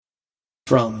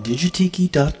from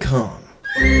digitiki.com.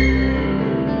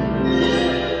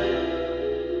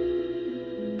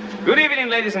 Good evening,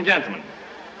 ladies and gentlemen.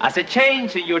 As a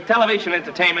change to your television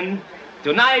entertainment,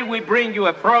 tonight we bring you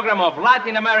a program of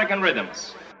Latin American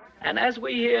rhythms. And as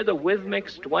we hear the rhythmic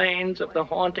strains of the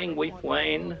haunting wheat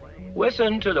wain,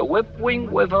 listen to the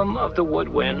whip-wing rhythm of the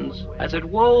woodwinds as it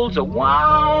rolls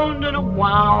around and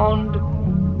around,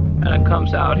 and it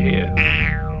comes out here.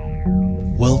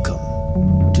 Welcome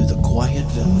to the Quiet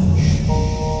Village.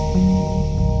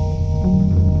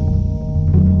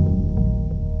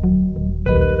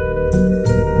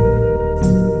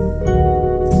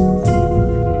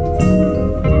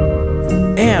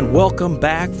 And welcome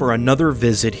back for another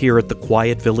visit here at the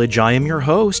Quiet Village. I am your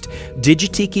host,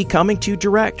 Digitiki, coming to you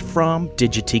direct from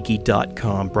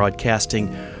digitiki.com,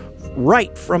 broadcasting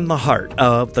right from the heart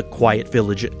of the Quiet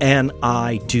Village. And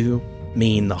I do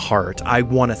mean the heart. I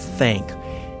want to thank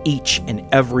each and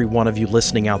every one of you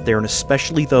listening out there, and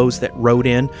especially those that wrote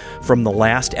in from the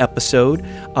last episode,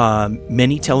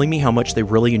 many telling me how much they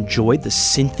really enjoyed the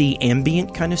synthy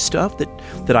ambient kind of stuff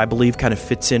that I believe kind of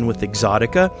fits in with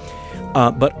Exotica.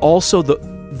 But also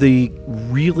the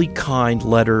really kind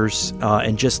letters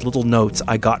and just little notes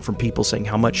I got from people saying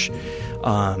how much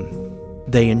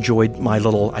they enjoyed my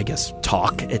little, I guess,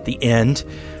 talk at the end.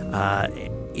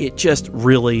 It just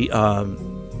really,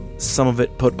 some of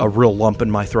it put a real lump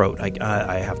in my throat,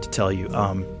 I have to tell you.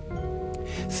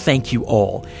 Thank you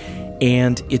all.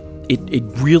 And it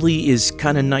really is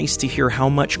kind of nice to hear how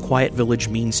much Quiet Village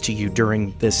means to you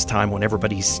during this time when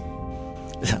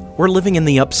we're living in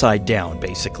the upside down,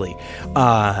 basically.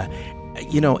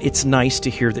 It's nice to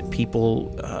hear that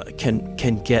people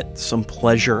can get some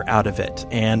pleasure out of it.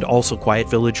 And also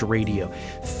Quiet Village Radio.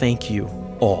 Thank you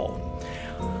all.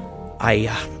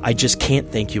 I just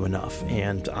can't thank you enough.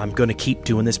 And I'm going to keep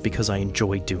doing this because I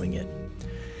enjoy doing it.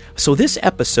 So this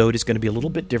episode is going to be a little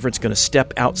bit different. It's going to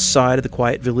step outside of the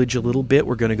Quiet Village a little bit.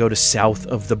 We're going to go to south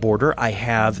of the border. I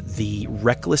have the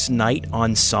Reckless Night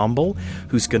Ensemble,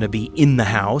 who's going to be in the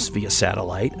house via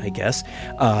satellite, I guess,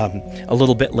 a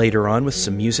little bit later on with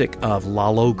some music of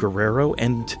Lalo, Guerrero,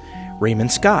 and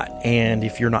Raymond Scott. And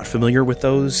if you're not familiar with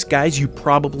those guys, you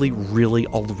probably really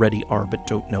already are, but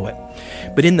don't know it.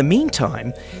 But in the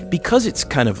meantime, because it's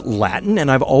kind of Latin, and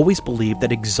I've always believed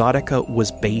that Exotica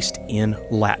was based in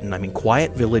Latin. I mean,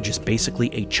 Quiet Village is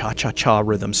basically a cha-cha-cha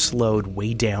rhythm slowed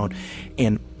way down,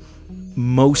 and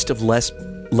most of Les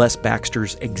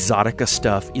Baxter's Exotica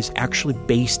stuff is actually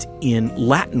based in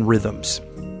Latin rhythms.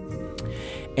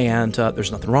 And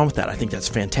there's nothing wrong with that. I think that's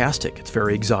fantastic. It's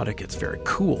very exotic. It's very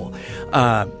cool.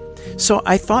 So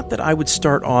I thought that I would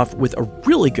start off with a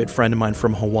really good friend of mine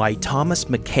from Hawaii, Thomas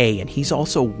McKay, and he's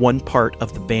also one part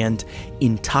of the band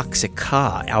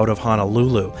Intoxica out of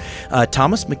Honolulu.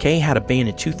 Thomas McKay had a band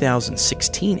in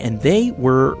 2016, and they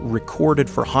were recorded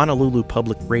for Honolulu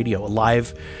Public Radio, a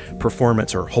live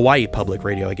performance, or Hawaii Public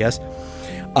Radio, I guess,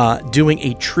 doing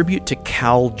a tribute to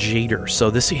Cal Tjader. So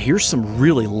here's some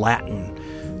really Latin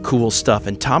cool stuff.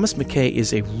 And Thomas McKay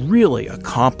is a really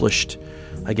accomplished,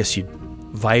 I guess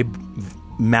vibraphonist,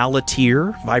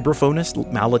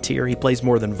 malatier. He plays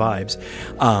more than vibes.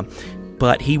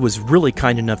 But he was really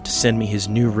kind enough to send me his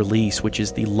new release, which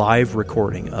is the live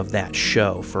recording of that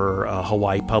show for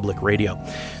Hawaii Public Radio.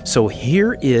 So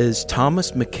here is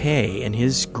Thomas McKay and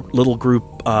his little group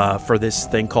for this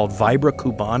thing called Vibra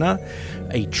Cubana,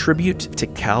 a tribute to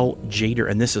Cal Tjader.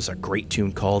 And this is a great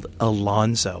tune called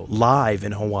Alonzo, live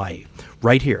in Hawaii,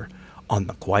 right here on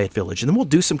the Quiet Village. And then we'll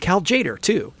do some Cal Tjader,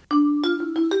 too.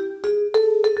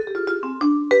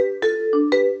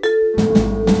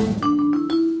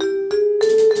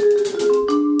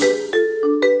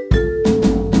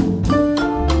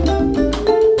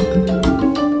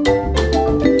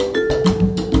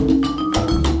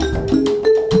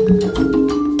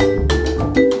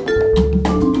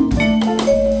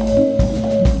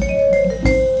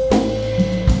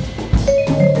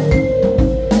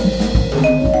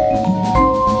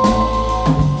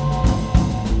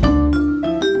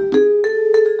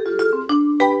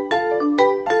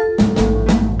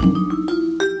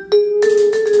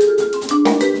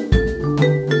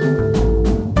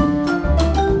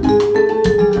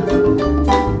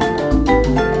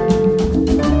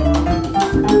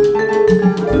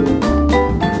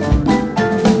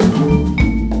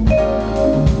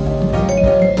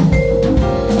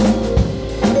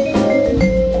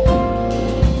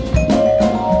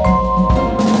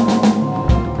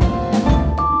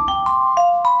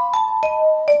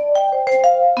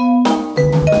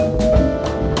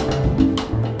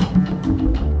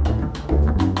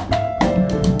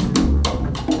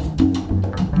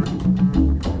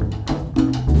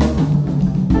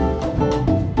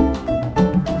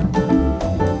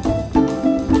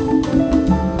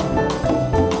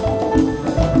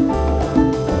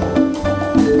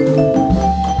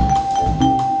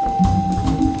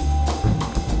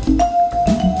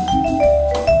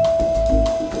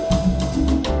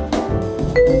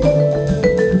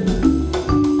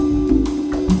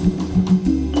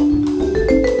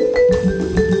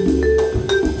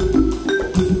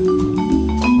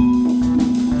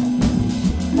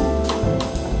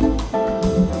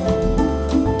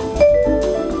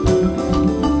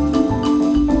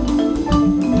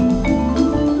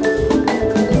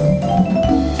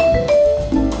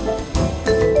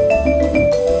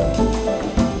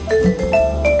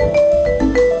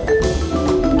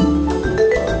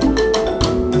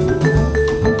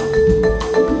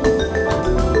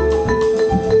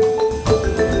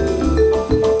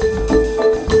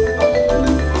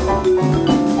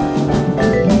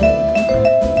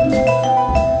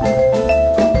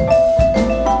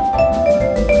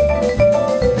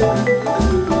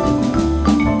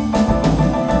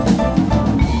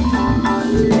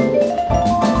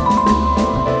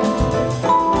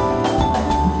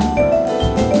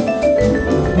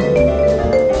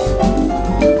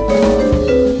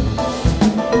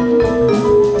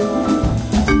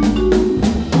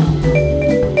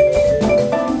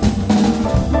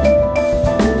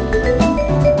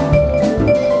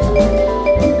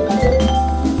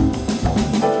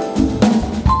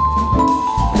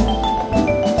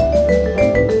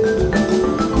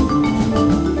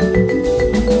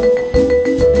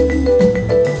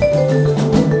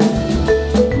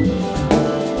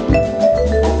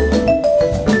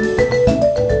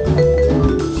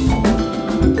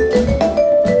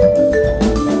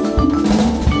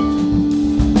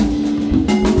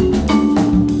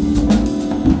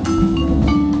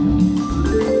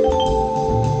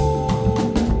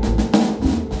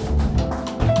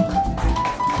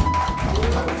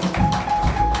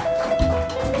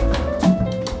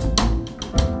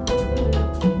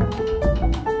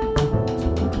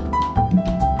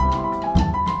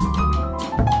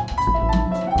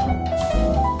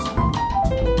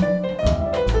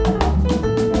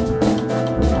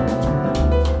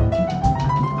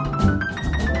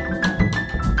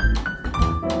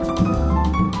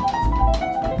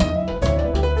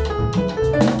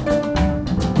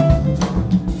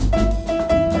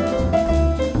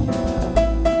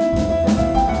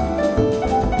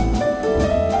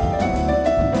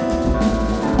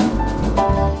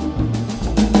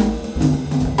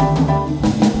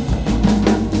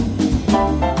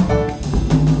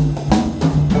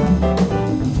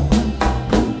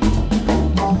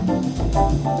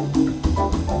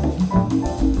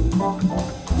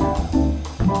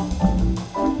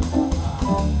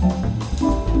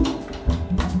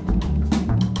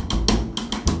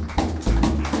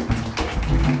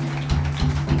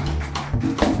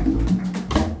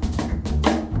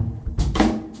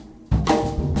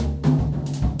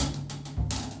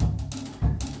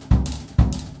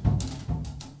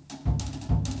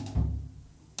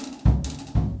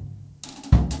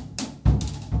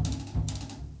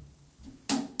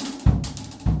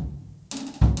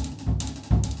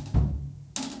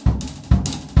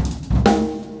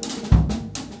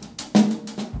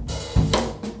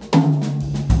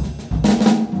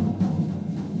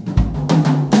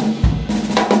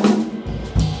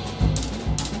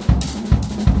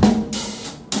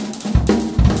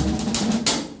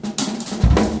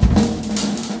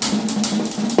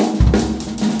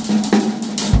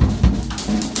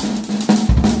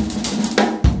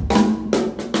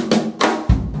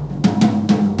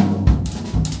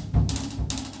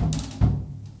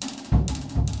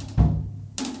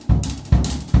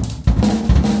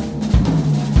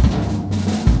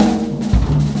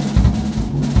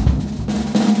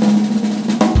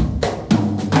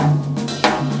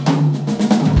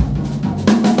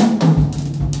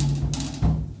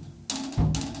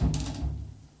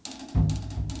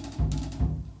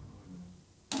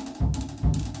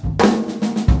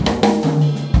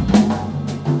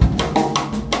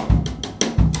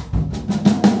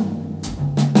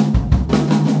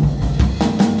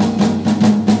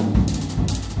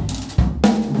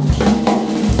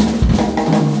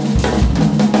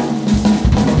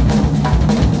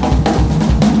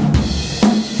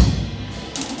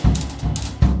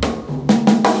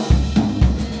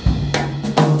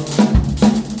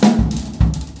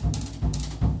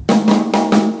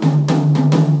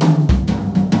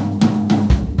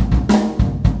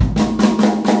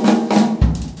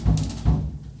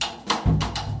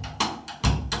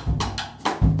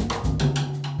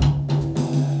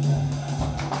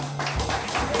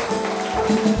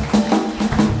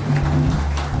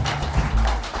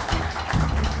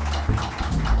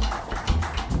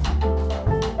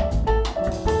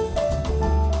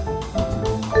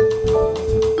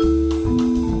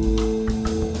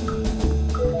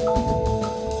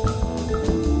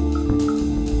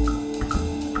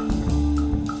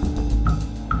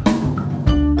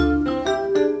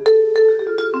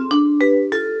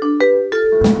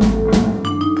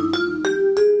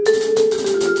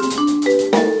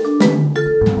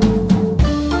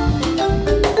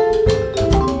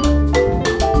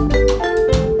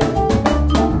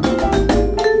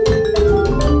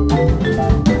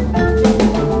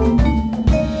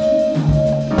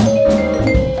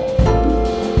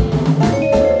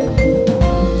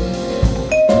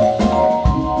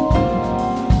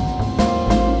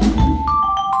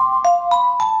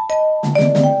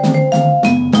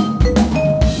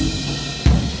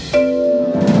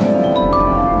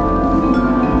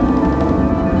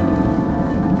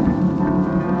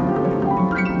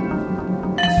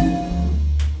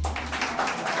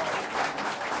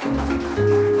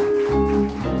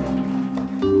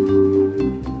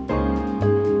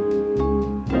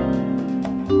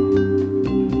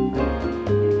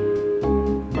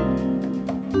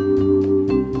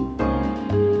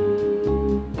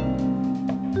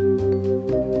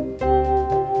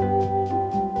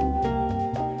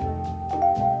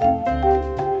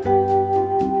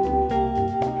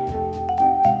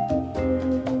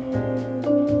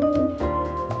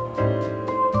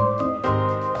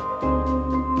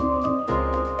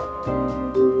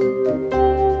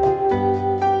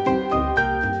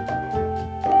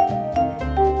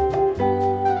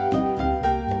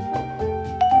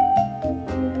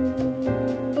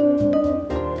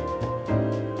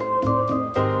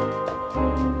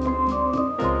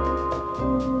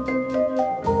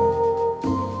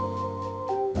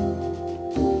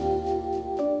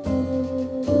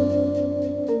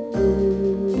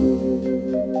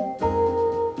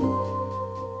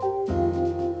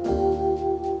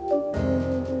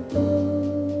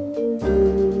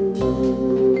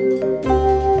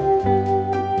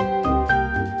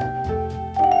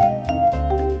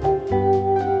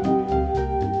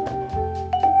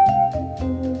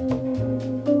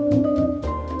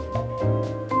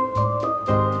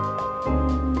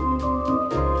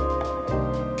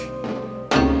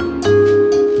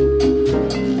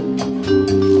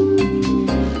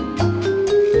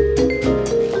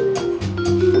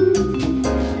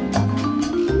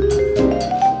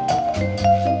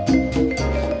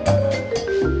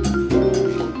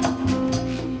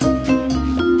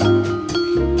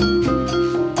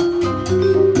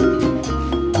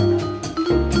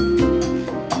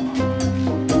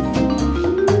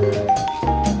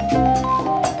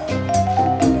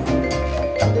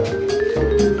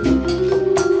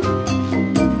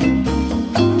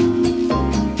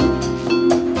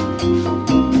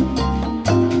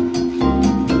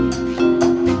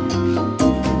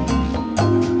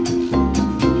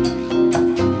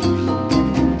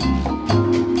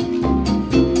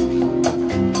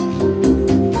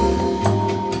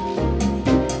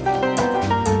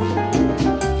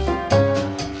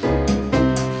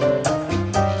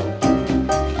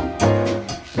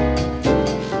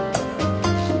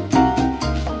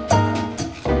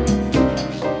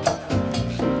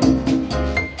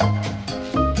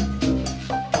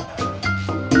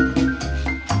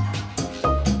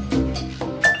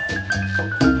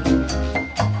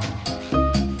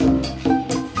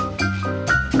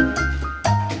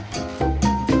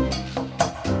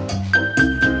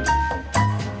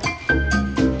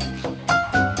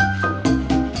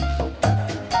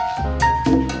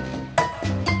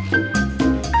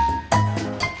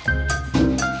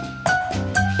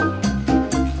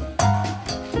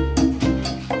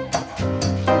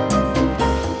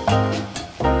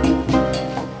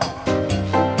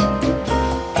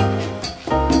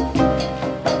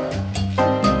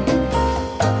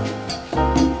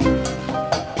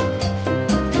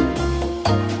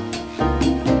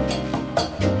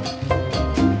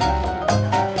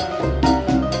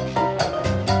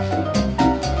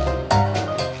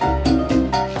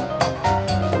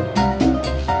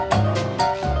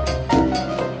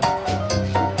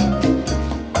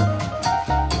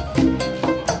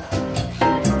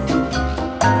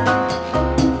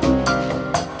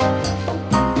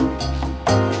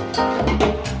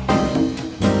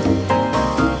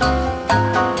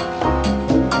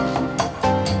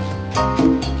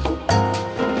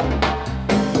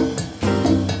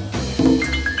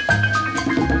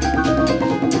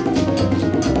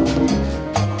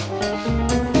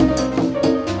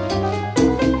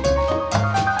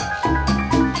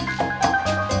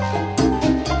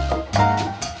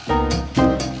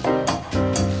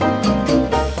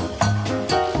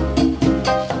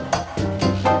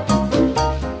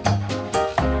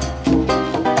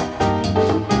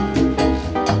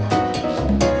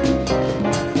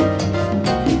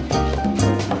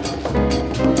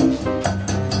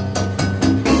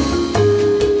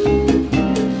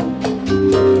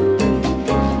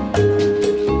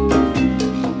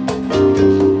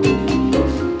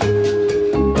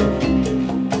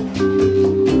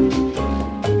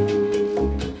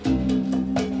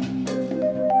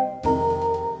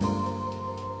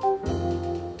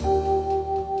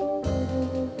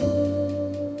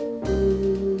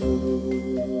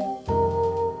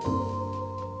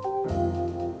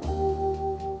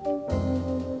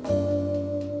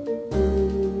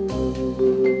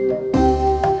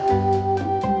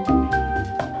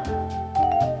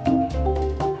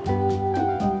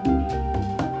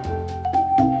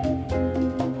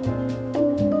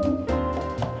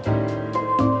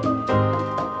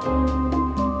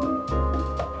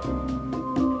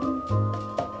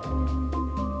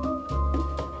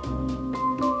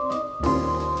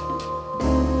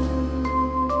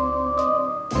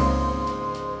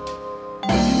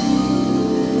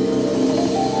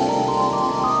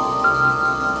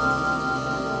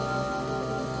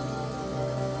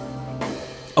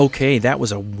 Okay, that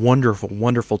was a wonderful,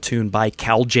 wonderful tune by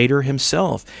Cal Tjader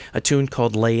himself. A tune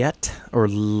called Layette, or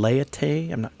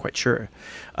Layette. I'm not quite sure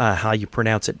how you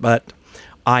pronounce it, but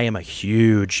I am a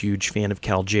huge, huge fan of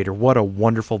Cal Tjader. What a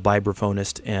wonderful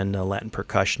vibraphonist and Latin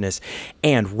percussionist.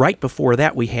 And right before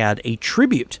that, we had a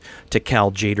tribute to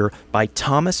Cal Tjader by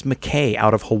Thomas McKay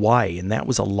out of Hawaii. And that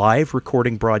was a live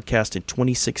recording broadcast in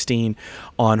 2016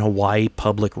 on Hawaii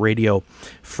Public Radio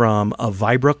from a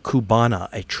Vibra Cubana,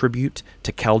 a tribute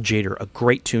to Cal Tjader, a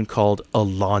great tune called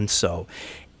Alonso.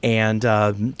 And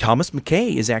Thomas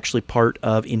McKay is actually part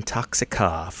of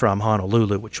Intoxica from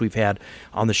Honolulu, which we've had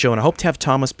on the show. And I hope to have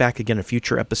Thomas back again in a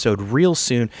future episode real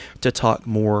soon to talk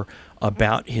more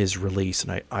about his release.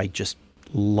 And I just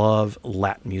love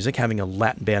Latin music, having a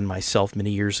Latin band myself many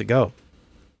years ago.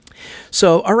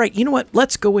 So, all right, you know what?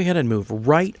 Let's go ahead and move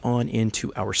right on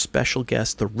into our special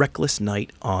guest, the Reckless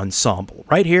Night Ensemble,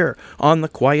 right here on The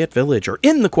Quiet Village, or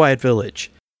in The Quiet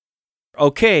Village.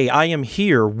 Okay, I am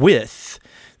here with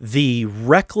the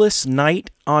Reckless Night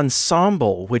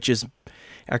Ensemble, which is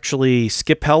actually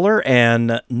Skip Heller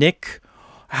and Nick.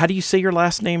 How do you say your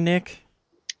last name, Nick?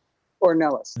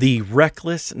 Ornelas. The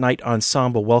Reckless Night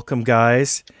Ensemble. Welcome,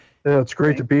 guys. Yeah, it's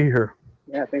great to be here.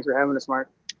 Yeah, thanks for having us, Mark.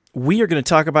 We are going to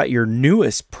talk about your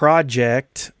newest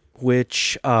project,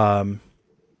 which the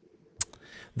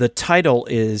title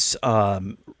is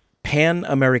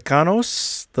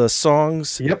PanAmericanos, the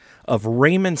songs of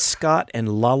Raymond Scott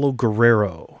and Lalo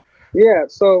Guerrero. Yeah,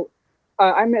 so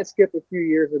I met Skip a few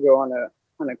years ago on a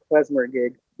klezmer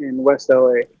gig in West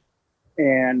LA,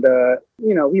 and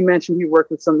he mentioned he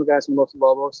worked with some of the guys from Los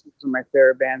Lobos, some of my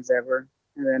favorite bands ever,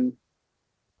 and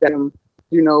then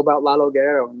you know about Lalo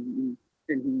Guerrero, and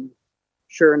he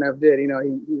sure enough did. He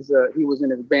was in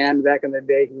his band back in the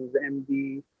day. He was the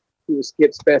MD. He was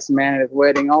Skip's best man at his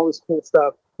wedding. All this cool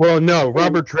stuff. Well, no,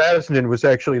 Robert Drasnin was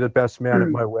actually the best man at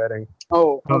my wedding.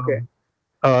 Oh, okay.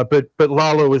 But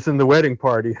Lalo was in the wedding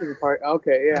party.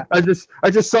 Okay, yeah. I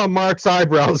just saw Mark's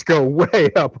eyebrows go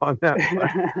way up on that.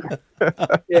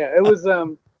 Yeah, it was.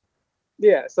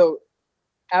 Yeah. So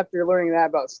after learning that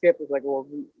about Skip, it's like, well,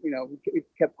 we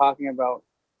kept talking about,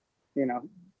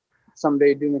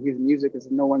 someday doing his music, because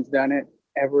no one's done it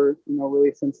ever,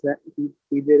 really since that he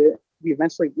did it. We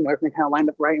eventually, everything kind of lined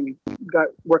up right, and we got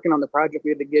working on the project. We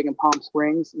had the gig in Palm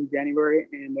Springs in January,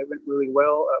 and it went really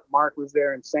well. Mark was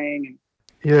there and sang, and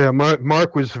yeah,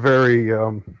 Mark was very.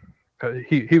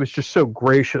 He was just so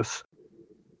gracious.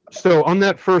 So on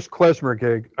that first klezmer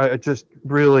gig, I just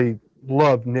really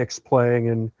loved Nick's playing,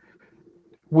 and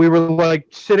we were like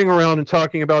sitting around and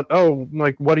talking about,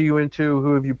 what are you into?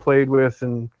 Who have you played with?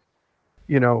 And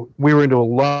we were into a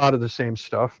lot of the same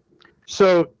stuff.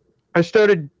 So I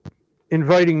started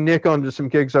inviting Nick onto some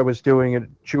gigs I was doing at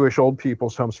Jewish old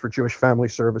people's homes for Jewish family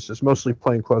services, mostly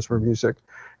playing klezmer music.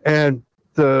 And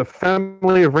the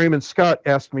family of Raymond Scott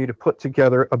asked me to put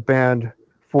together a band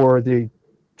for the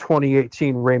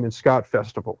 2018 Raymond Scott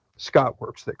Festival. Scott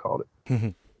Works, they called it.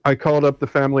 Mm-hmm. I called up the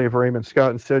family of Raymond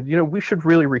Scott and said, we should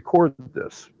really record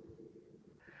this.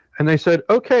 And they said,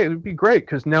 okay, it would be great,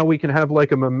 because now we can have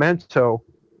like a memento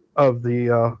of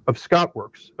the of Scott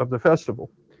Works, of the festival.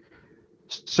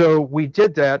 So we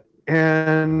did that,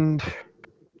 and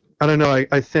I don't know,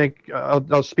 I think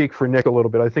I'll speak for Nick a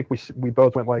little bit. I think we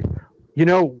both went like,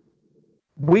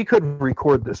 we could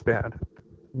record this band.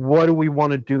 What do we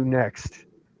want to do next?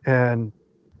 And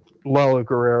Lalo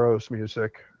Guerrero's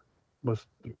music was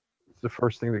the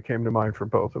first thing that came to mind for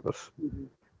both of us,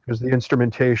 because the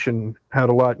instrumentation had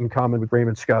a lot in common with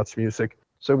Raymond Scott's music.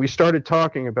 So we started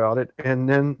talking about it, and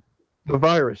then the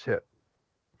virus hit.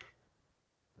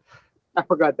 I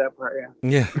forgot that part,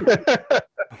 yeah.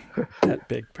 That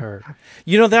big part.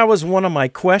 That was one of my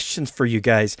questions for you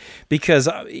guys, because,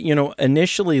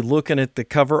 initially looking at the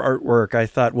cover artwork, I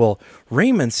thought, well,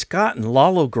 Raymond Scott and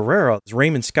Lalo Guerrero.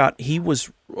 Raymond Scott, he was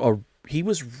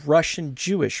Russian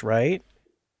Jewish, right?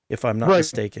 If I'm not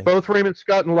mistaken. Both Raymond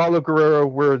Scott and Lalo Guerrero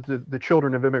were the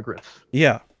children of immigrants.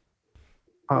 Yeah.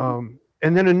 And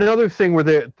then another thing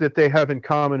that they have in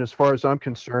common, as far as I'm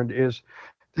concerned, is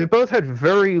they both had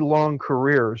very long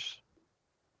careers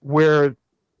where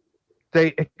they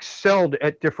excelled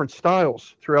at different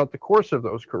styles throughout the course of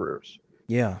those careers.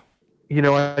 Yeah.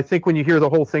 I think when you hear the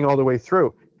whole thing all the way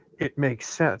through, it makes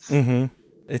sense. Mm-hmm.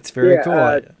 It's very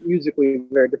cool. Musically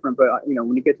very different, but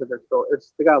when you get to their story,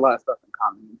 they got a lot of stuff in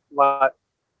common. A lot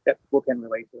that people can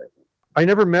relate to, I think. I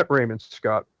never met Raymond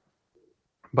Scott,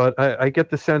 but I get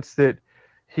the sense that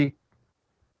it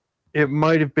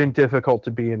might have been difficult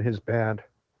to be in his band,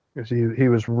 because he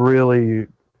was really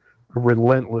a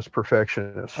relentless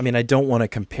perfectionist. I mean, I don't want to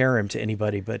compare him to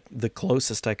anybody, but the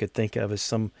closest I could think of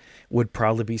is would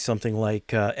probably be something like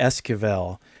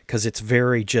Esquivel, because it's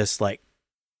very just like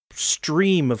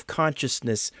stream of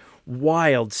consciousness,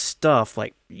 wild stuff,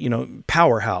 like,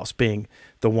 Powerhouse being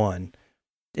the one.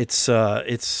 It's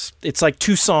like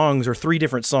two songs or three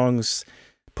different songs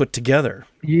put together.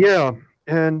 Yeah,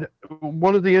 and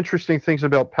one of the interesting things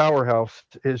about Powerhouse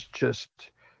is just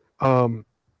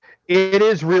it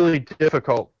is really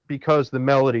difficult because the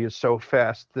melody is so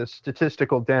fast. The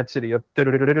statistical density of the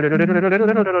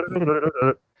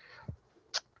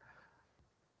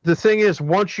thing is,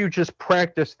 once you just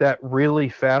practice that really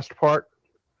fast part,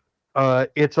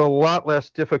 it's a lot less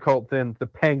difficult than the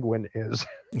Penguin is,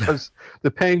 because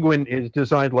the Penguin is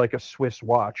designed like a Swiss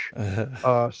watch.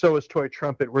 So is Toy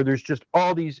Trumpet, where there's just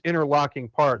all these interlocking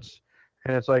parts,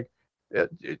 and it's like,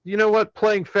 you know what?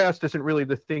 Playing fast isn't really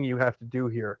the thing you have to do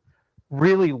here.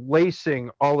 Really lacing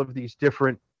all of these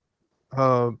different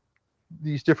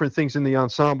things in the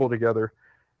ensemble together.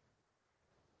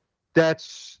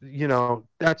 That's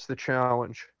the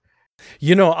challenge.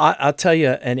 I'll tell you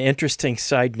an interesting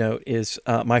side note is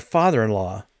my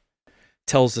father-in-law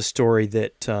tells the story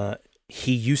that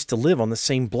he used to live on the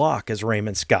same block as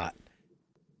Raymond Scott.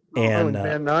 In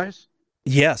Van Nuys?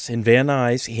 Yes, in Van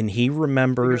Nuys, and he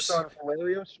remembers. On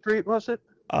Valerio Street, was it?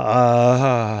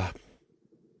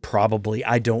 Probably.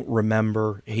 I don't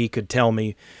remember. He could tell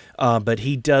me, but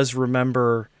he does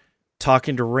remember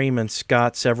talking to Raymond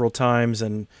Scott several times,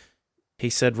 and he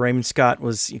said Raymond Scott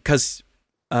was, because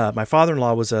my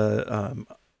father-in-law was a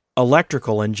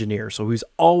electrical engineer, so he was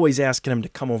always asking him to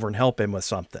come over and help him with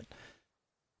something.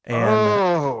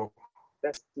 And,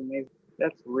 that's amazing.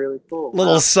 That's really cool.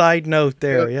 Little side note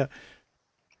there, yeah.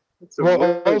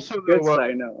 Also, good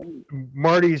side note.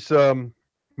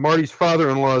 Marty's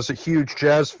father-in-law is a huge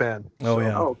jazz fan. Oh,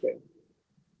 yeah. Oh, okay.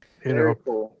 Very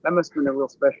cool. That must have been a real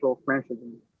special friendship.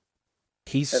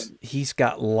 He's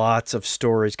got lots of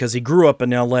stories because he grew up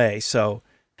in L.A. So,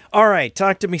 all right,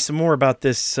 talk to me some more about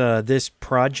this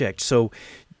project. So,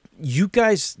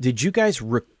 did you guys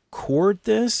record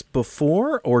this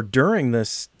before or during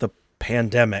the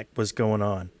pandemic was going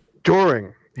on?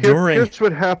 During. Here's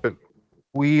what happened.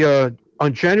 We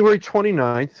on January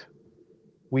 29th,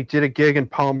 we did a gig in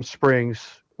Palm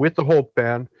Springs with the whole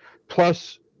band,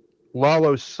 plus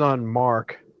Lalo's son,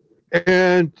 Mark.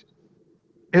 And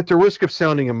at the risk of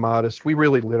sounding immodest, we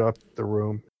really lit up the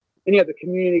room. And yeah, the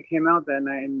community came out that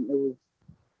night, and it was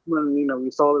when,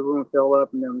 we saw the room fill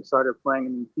up, and then we started playing,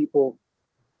 and people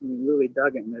really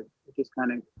dug it, and it just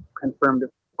kind of confirmed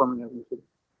it for me that we should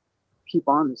keep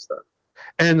on this stuff.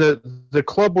 And the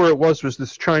club where it was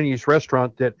this Chinese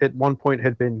restaurant that at one point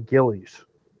had been Gillies.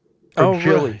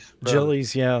 Gillies.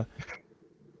 Gillies, yeah.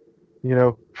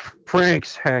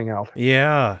 Frank's hangout.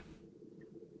 Yeah.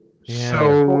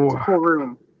 So cool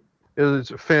room. It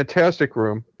was a fantastic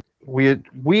room.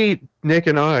 Nick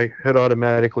and I had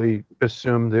automatically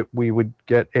assumed that we would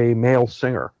get a male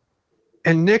singer.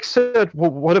 And Nick said,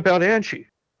 well, what about Angie?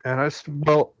 And I said,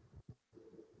 well,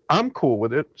 I'm cool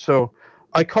with it. So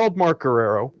I called Mark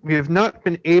Guerrero. We have not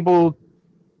been able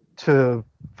to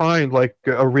find like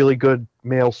a really good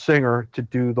male singer to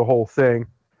do the whole thing.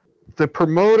 The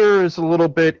promoter is a little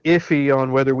bit iffy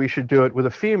on whether we should do it with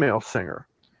a female singer.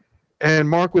 And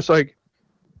Mark was like,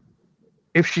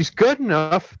 if she's good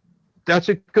enough, that's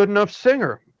a good enough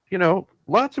singer.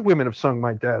 Lots of women have sung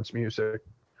my dad's music.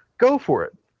 Go for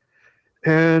it.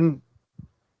 And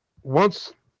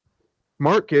once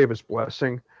Mark gave his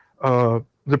blessing,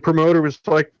 the promoter was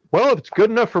like, well, if it's good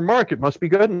enough for Mark, it must be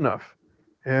good enough.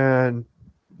 And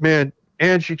man,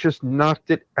 Angie just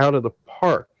knocked it out of the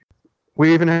park.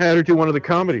 We even had her do one of the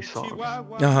comedy songs.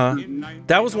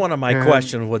 That was one of my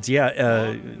questions.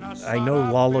 I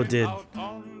know Lalo did.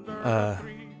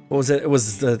 What was it? It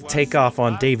was the takeoff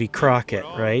on Davy Crockett,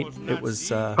 right? It was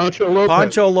Pancho Lopez.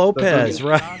 Pancho Lopez,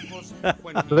 right?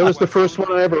 That was the first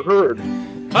one I ever heard.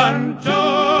 Pancho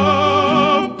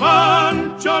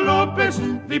Lopez,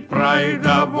 the pride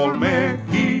of all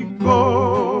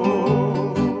Mexico.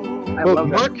 Well,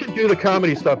 Mark can do the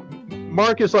comedy stuff.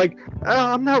 Mark is like,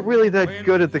 I'm not really that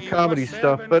good at the comedy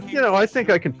stuff, but I think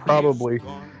I can probably.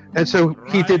 And so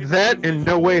he did that in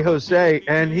No Way Jose,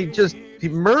 and he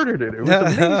murdered it. It was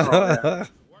amazing.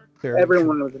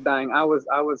 Everyone was dying. I was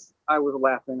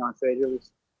laughing on stage.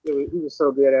 He was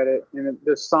so good at it, and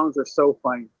the songs are so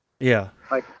funny. Yeah,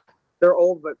 like they're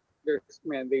old, but they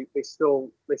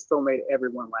still made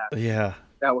everyone laugh. Yeah,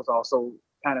 that was also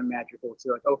kind of magical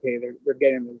too. Like, okay, they're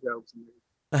getting the jokes and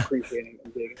they're appreciating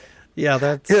and digging.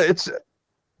 It's.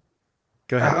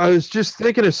 Go ahead. I was just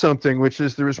thinking of something, which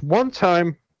is there was one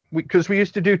time because we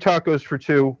used to do Tacos for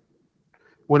Two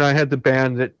when I had the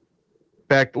band that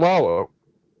backed Lalo.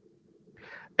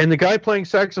 And the guy playing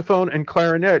saxophone and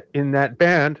clarinet in that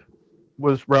band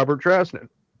was Robert Drasnin.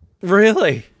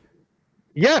 Really?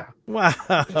 Yeah. Wow.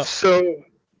 So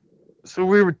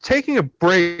we were taking a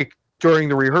break during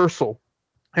the rehearsal,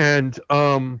 and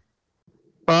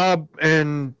Bob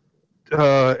and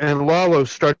Lalo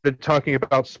started talking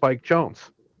about Spike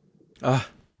Jones. I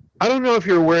don't know if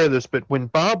you're aware of this, but when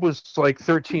Bob was like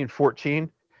 13,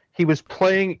 14, he was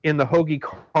playing in the Hoagie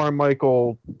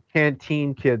Carmichael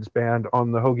Canteen Kids band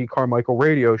on the Hoagie Carmichael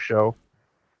radio show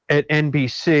at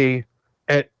NBC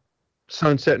at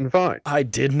Sunset and Vine. I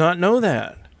did not know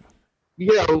that.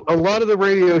 Yeah, a lot of the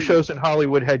radio shows in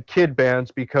Hollywood had kid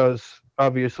bands because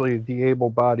obviously the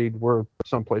able-bodied were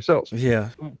someplace else. Yeah.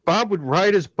 Bob would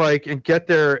ride his bike and get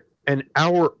there an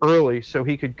hour early so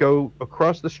he could go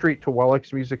across the street to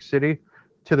Wallack's Music City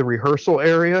to the rehearsal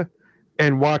area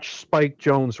and watch Spike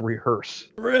Jones rehearse.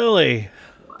 Really?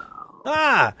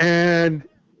 Ah! And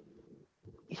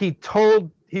he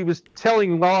was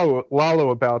telling Lalo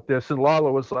about this, and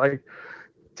Lalo was like,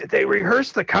 did they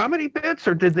rehearse the comedy bits,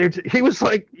 or did they? He was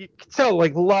like, you could tell,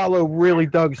 like, Lalo really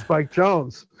dug Spike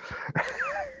Jones.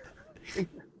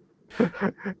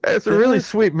 It's a really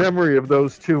sweet memory of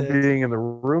those two being in the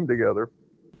room together.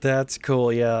 That's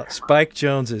cool, yeah. Spike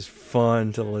Jones is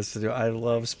fun to listen to. I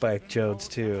love Spike Jones,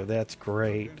 too. That's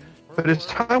great. But as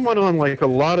time went on, like, a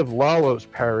lot of Lalo's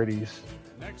parodies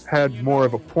had more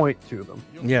of a point to them.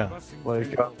 Yeah.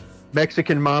 Like,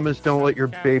 Mexican mamas, don't let your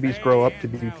babies grow up to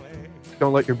be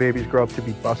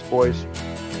busboys.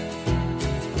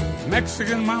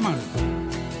 Mexican mamas,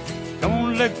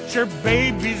 don't let your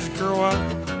babies grow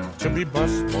up to be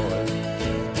busboys.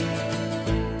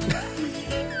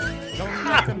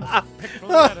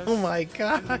 Oh my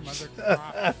gosh.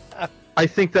 I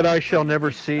think that I shall never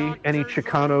see any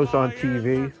Chicanos on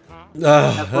TV.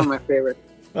 That's one of my favorites.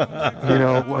 You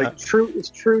know, like It's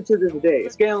true to this day.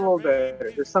 It's getting a little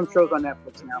better. There's some shows on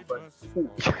Netflix now, but you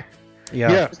know.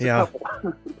 Yeah.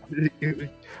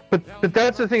 But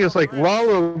that's the thing, is like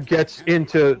Lalo gets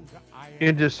into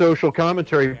social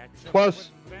commentary.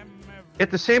 Plus, at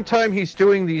the same time, he's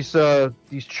doing these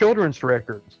children's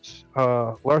records,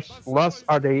 Las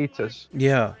Adeitas.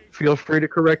 Yeah. Feel free to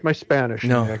correct my Spanish.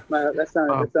 No, Nick. That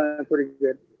sounded pretty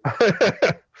good.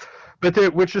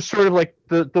 But which is sort of like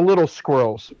the little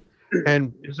squirrels.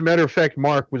 And as a matter of fact,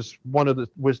 Mark was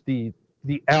the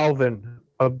Alvin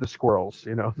of the squirrels.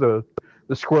 You know,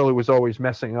 the squirrel who was always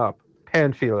messing up,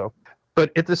 Panfilo.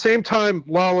 But at the same time,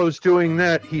 Lalo's doing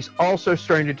that, he's also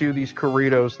starting to do these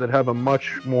corridos that have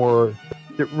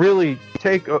that really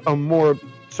take a more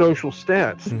social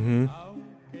stance. Mm-hmm.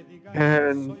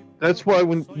 And that's why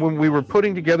when we were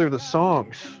putting together the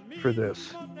songs for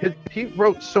this, he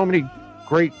wrote so many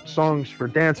great songs for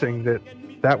dancing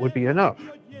that would be enough.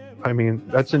 I mean,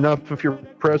 that's enough if you're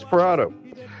Presperado.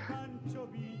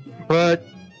 But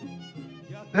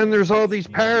then there's all these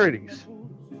parodies.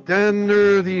 Then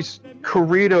there are these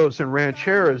corridos and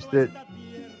rancheras that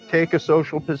take a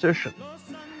social position.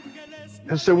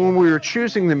 And so when we were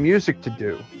choosing the music to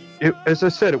do, as I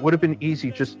said, it would have been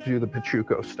easy just to do the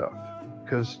Pachuco stuff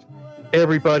because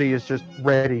everybody is just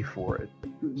ready for it.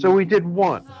 So we did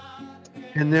one.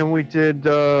 And then we did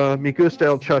Mi Gusta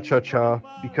El Cha-Cha-Cha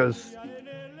because,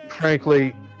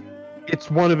 frankly,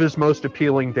 it's one of his most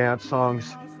appealing dance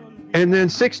songs. And then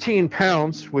 16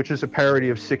 Pounds, which is a parody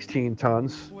of 16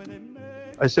 Tons.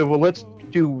 I said, well, let's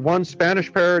do one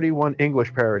Spanish parody, one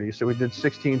English parody. So we did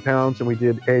 16 Pounds and we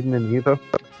did Aiden and Eva.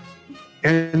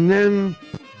 And then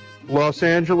Los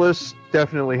Angeles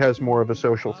definitely has more of a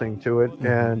social thing to it,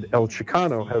 and El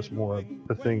Chicano has more of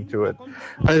a thing to it.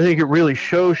 I think it really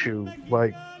shows you,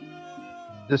 like,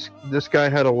 this guy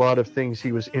had a lot of things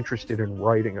he was interested in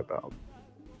writing about.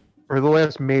 Or the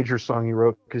last major song he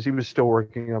wrote, because he was still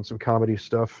working on some comedy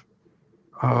stuff,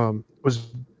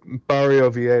 was Barrio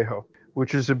Viejo,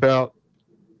 which is about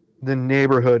the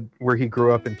neighborhood where he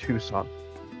grew up in Tucson.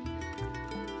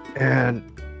 And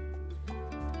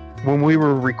when we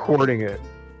were recording it,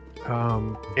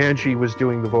 Angie was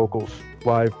doing the vocals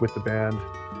live with the band,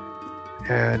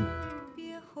 and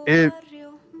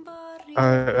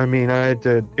I mean, I had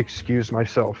to excuse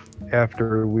myself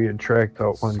after we had tracked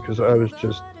that one because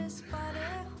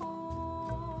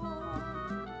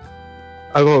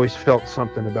I've always felt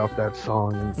something about that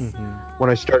song. And when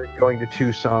I started going to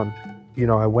Tucson, you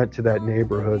know, I went to that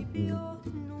neighborhood, and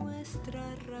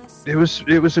it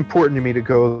was important to me to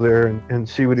go there and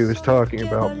see what he was talking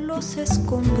about.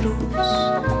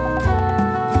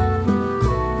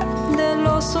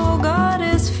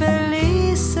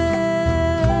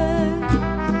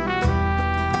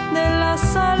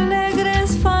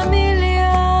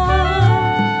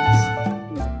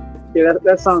 Yeah,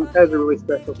 that song has a really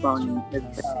special song. And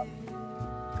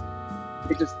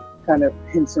it just kind of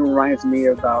hints and reminds me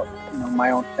about my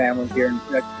own family here. And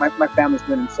my family's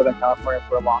been in Southern California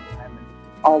for a long time, and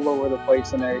all over the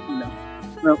place. And I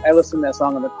listen to that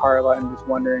song in the car a lot, and just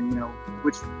wondering,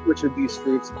 which of these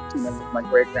streets, with my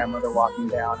great grandmother walking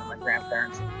down, and my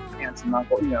grandparents, aunts and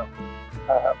uncle,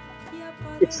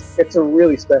 it's a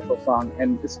really special song,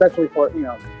 and especially for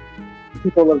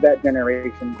people of that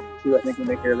generation too. I think when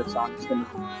they hear the song, it's gonna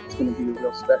be a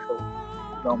real special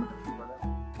moment for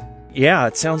them. Yeah,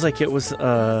 it sounds like it was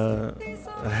a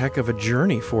heck of a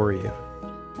journey for you.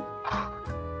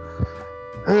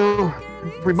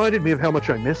 Reminded me of how much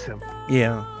I miss him.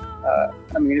 Yeah.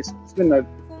 It's been an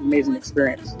amazing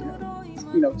experience.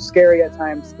 Scary at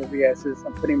times because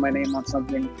I'm putting my name on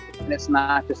something, and it's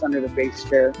not just under the bass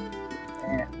chair,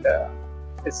 and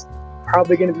it's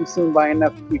probably going to be seen by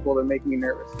enough people to make me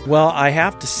nervous. Well, I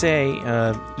have to say,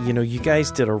 you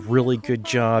guys did a really good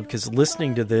job, because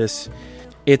listening to this,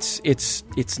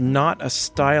 it's not a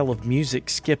style of music,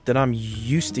 Skip, that I'm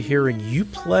used to hearing you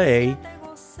play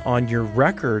on your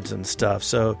records and stuff.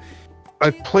 So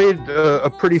I've played a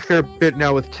pretty fair bit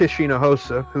now with Tish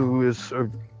Hinojosa, who is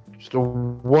just a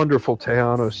wonderful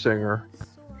Tejano singer,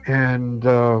 and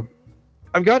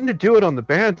I've gotten to do it on the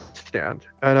bandstand,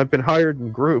 and I've been hired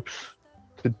in groups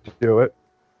to do it,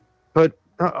 but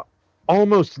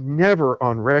almost never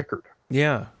on record.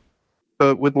 Yeah.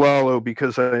 But with Lalo,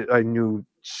 because I knew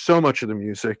so much of the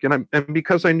music, and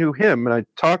because I knew him, and I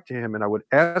talked to him, and I would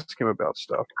ask him about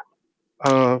stuff,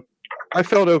 I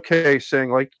felt okay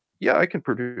saying, like, yeah, I can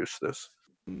produce this.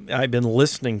 I've been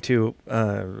listening to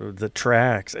the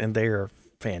tracks, and they are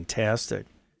fantastic.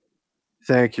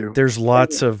 Thank you. There's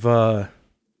lots of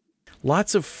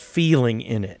feeling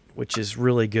in it, which is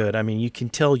really good. I mean, you can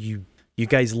tell you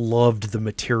guys loved the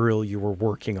material you were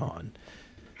working on.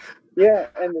 Yeah,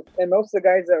 and most of the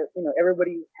guys that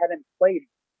everybody hadn't played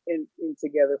in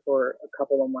together for a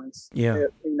couple of months. Yeah.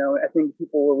 I think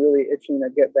people were really itching to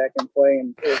get back and play,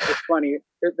 and it's funny.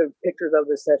 The pictures of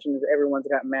the sessions, everyone's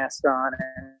got masks on,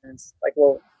 and it's like,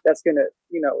 well, that's gonna,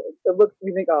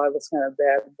 we think, oh, it looks kind of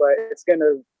bad, but it's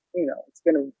gonna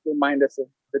remind us of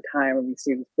the time when we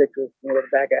see these pictures and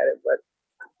look back at it. But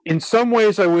in some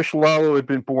ways, I wish Lalo had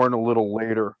been born a little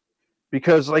later,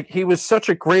 because he was such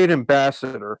a great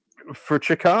ambassador for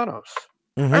Chicanos.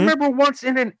 Mm-hmm. I remember once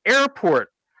in an airport,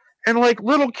 and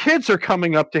little kids are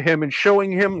coming up to him and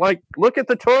showing him, look at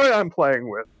the toy I'm playing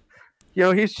with.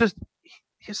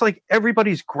 He's like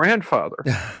everybody's grandfather.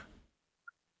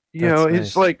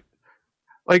 It's nice.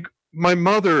 like my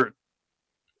mother,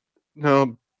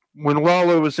 when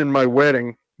Lalo was in my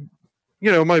wedding,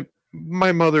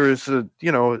 my mother is a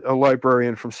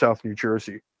librarian from South New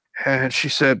Jersey. And she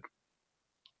said,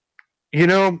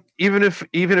 even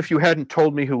if you hadn't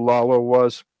told me who Lalo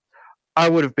was, I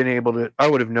would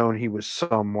have known he was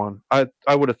someone. I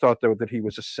would have thought that he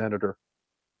was a senator.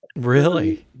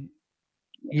 Really?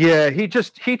 Yeah, he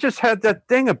just had that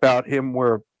thing about him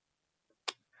where,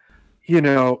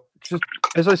 just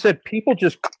as I said, people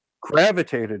just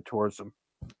gravitated towards him.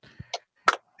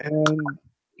 And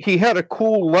he had a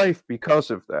cool life because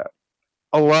of that.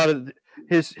 A lot of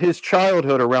his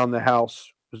childhood around the house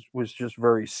was just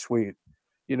very sweet.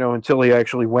 Until he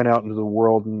actually went out into the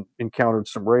world and encountered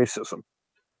some racism,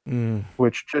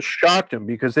 which just shocked him,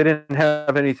 because they didn't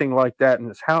have anything like that in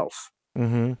his house.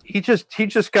 Mm-hmm. He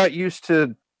just got used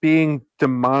to being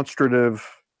demonstrative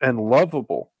and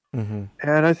lovable. Mm-hmm.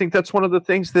 And I think that's one of the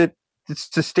things that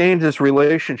sustained his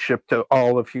relationship to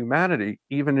all of humanity,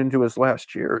 even into his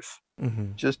last years.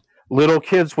 Mm-hmm. Just little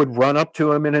kids would run up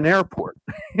to him in an airport,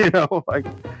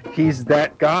 he's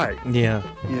that guy. Yeah.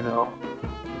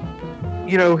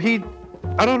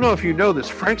 I don't know if you know this,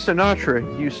 Frank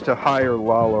Sinatra used to hire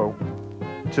Lalo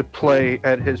to play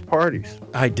at his parties.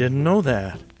 I didn't know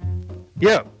that.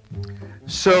 Yeah.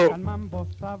 So,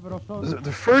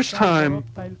 the first time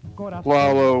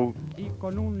Lalo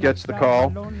gets the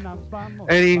call,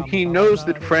 and he knows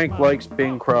that Frank likes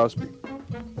Bing Crosby.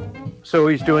 So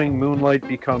he's doing Moonlight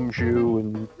Becomes You,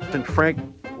 and then Frank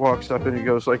walks up and he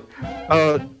goes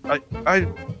I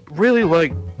really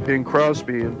like Bing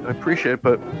Crosby and I appreciate it,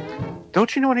 but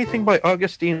don't you know anything by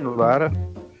Augustine Lara?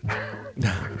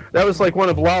 That was one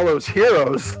of Lalo's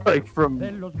heroes, from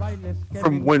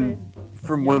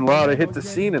when Lalo hit the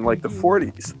scene in the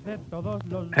 40s.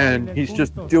 And he's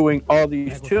just doing all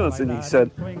these tunes, and he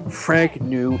said Frank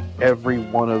knew every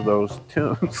one of those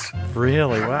tunes.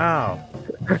 Really? Wow.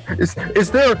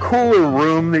 Is there a cooler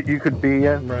room that you could be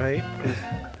in? Right.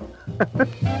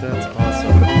 That's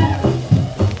awesome.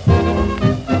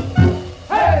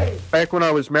 Back when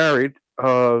I was married,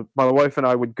 my wife and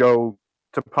I would go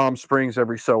to Palm Springs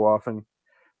every so often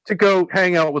to go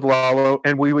hang out with Lalo,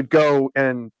 and we would go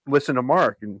and listen to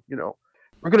Mark. And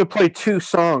we're going to play two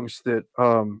songs that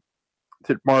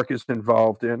Mark is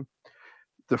involved in.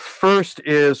 The first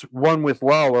is one with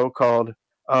Lalo called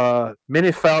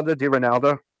Minifalda di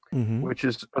Ronaldo, which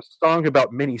is a song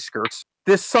about miniskirts.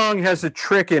 This song has a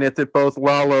trick in it that both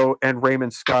Lalo and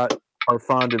Raymond Scott are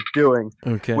fond of doing,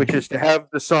 which is to have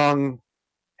the song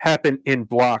happen in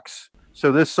blocks.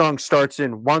 So this song starts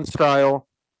in one style.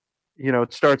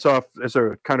 It starts off as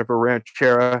a kind of a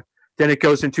ranchera, then it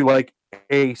goes into like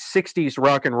a 60s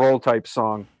rock and roll type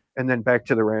song, and then back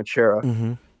to the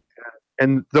ranchera.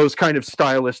 And those kind of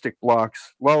stylistic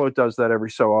blocks. Lalo does that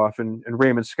every so often, and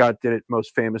Raymond Scott did it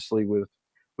most famously with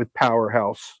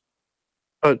Powerhouse,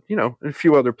 but a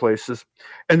few other places.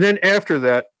 And then after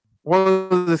that, one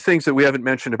of the things that we haven't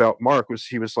mentioned about Mark was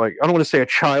he was like, I don't want to say a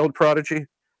child prodigy,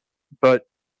 but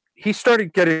he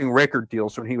started getting record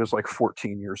deals when he was like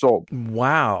 14 years old.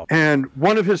 Wow. And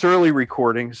one of his early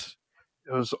recordings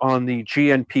was on the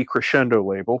GNP Crescendo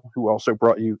label, who also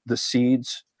brought you The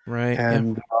Seeds, right,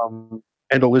 and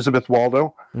Elizabeth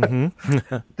Waldo.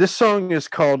 This song is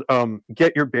called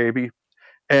Get Your Baby,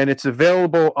 and it's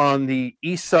available on the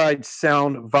East Side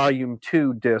Sound Volume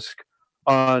 2 disc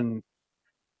on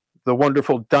the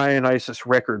wonderful Dionysus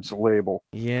Records label.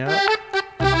 Yeah.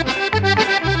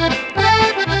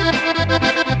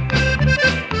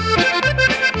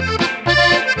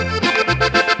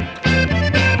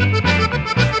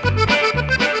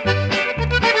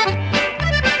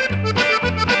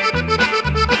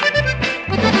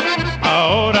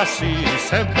 Ahora sí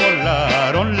se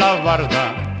volaron la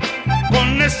barda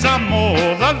con esa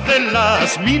moda de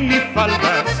las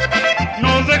minifaldas.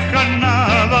 No deja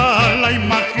nada a la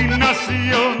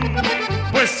imaginación,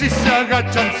 pues si se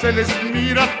agachan se les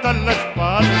mira hasta la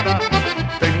espalda.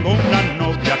 Tengo una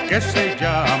novia que se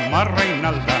llama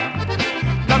Reinalda,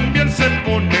 también se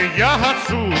pone ya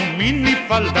su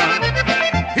minifalda.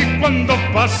 Y cuando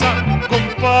pasa,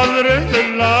 compadre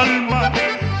del alma,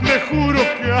 le juro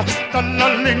que hasta la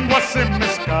lengua se me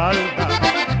escalda.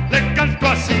 Le canto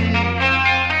así: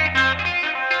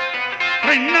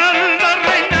 Reinalda,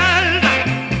 Reinalda,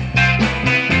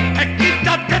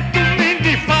 quítate tu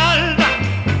minifalda.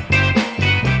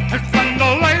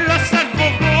 Cuando bailas a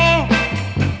gogo,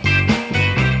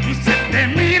 se te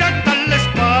mira hasta la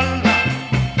espalda.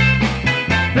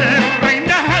 Pero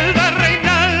Reinalda,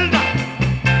 Reinalda,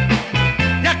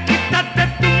 ya quítate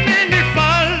tu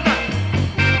minifalda.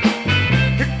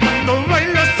 Cuando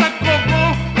bailas a gogo,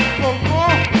 gogo,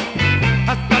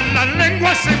 hasta la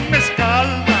lengua se me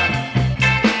escalda.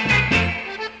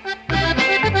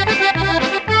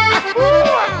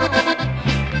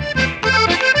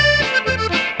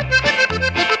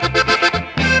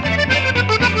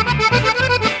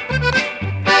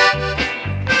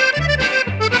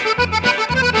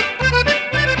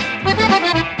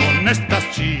 Con estas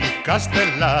chicas de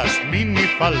las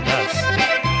minifaldas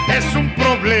es un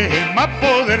problema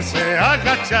poderse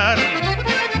agachar.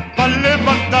 Para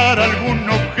levantar algún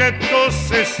objeto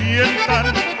se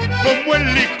sientan como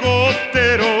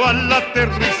helicóptero al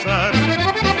aterrizar.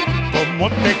 Como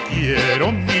te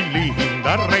quiero, mi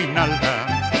linda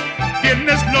Reinalda,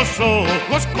 tienes los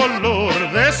ojos color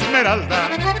de esmeralda.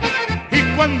 Y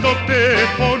cuando te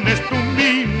pones tu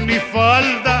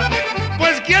minifalda,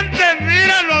 pues ¿quién te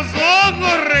mira los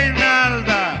ojos,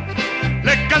 Reinalda?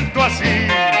 Le canto así: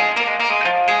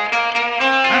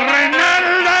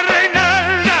 Reinalda,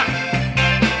 Reinalda,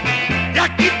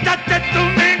 ya quítate tu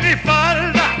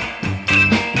minifalda.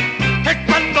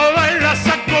 Cuando bailas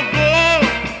a gogo,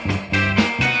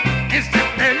 y se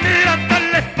te mira hasta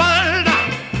la espalda.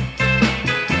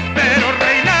 Pero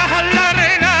Reinalda,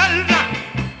 Reinalda,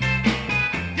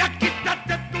 ya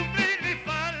quítate tu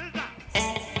minifalda.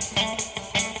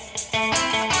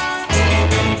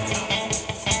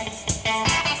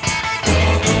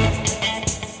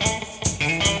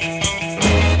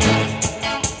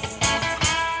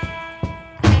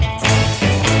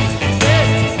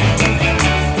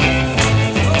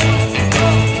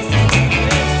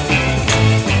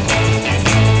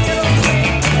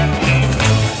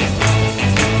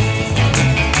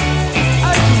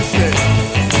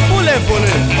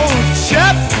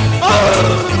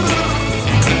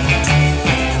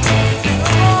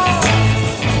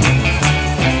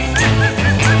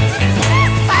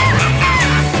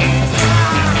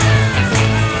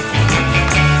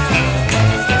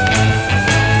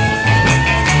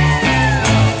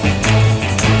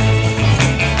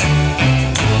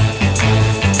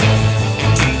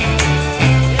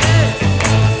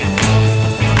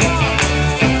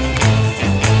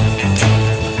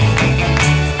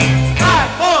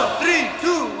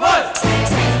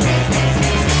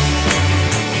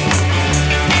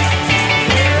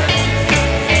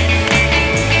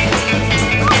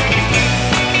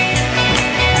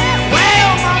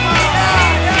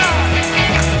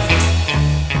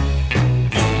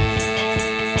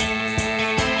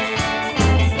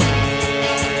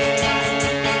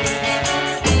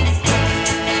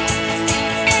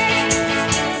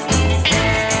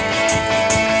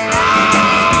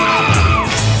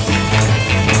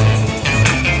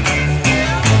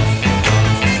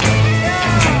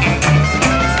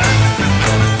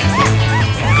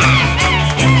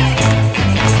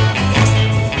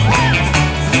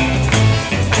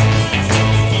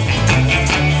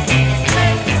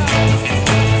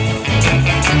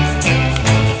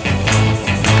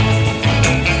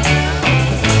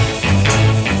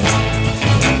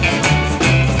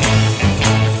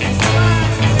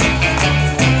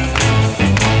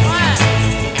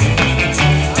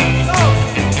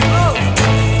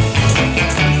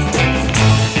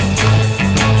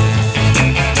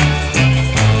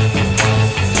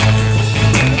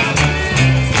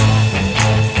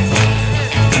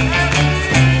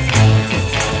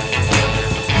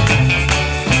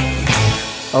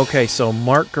 Okay, so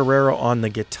Mark Guerrero on the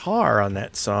guitar on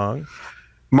that song.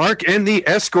 Mark and the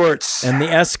Escorts. And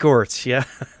the Escorts, yeah.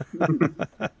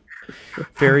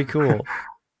 Very cool.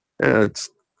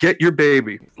 It's Get Your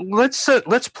Baby. Let's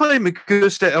play Me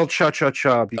Gusta El Cha Cha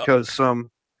Cha because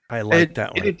I like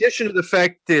that one. In addition to the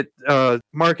fact that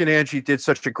Mark and Angie did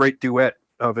such a great duet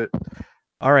of it.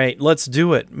 All right, let's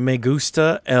do it. Me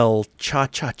Gusta El Cha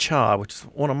Cha Cha, which is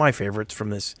one of my favorites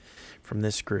from this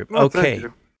group. Well, okay.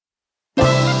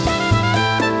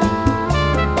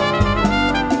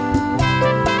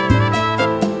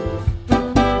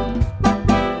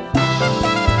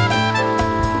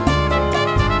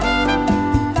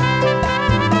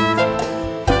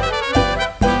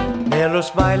 De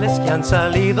los bailes que han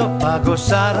salido pa'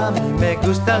 gozar, a mí me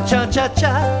gusta el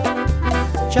cha-cha-cha,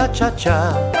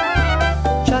 cha-cha-cha,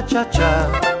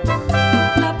 cha-cha-cha.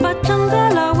 La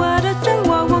pachanga, la guaracha, el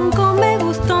guaguancó me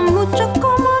gustan mucho,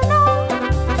 ¿cómo no?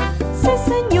 Sí,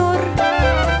 señor,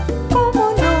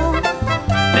 ¿cómo no?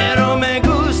 Pero me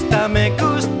gusta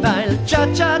el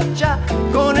cha-cha-cha,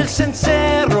 con el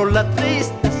cencerro la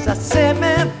tristeza se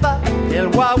me va, el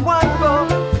guaguancó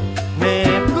me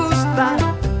gusta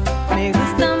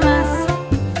más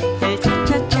el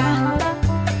cha-cha-cha.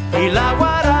 Y la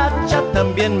guaracha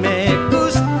también me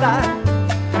gusta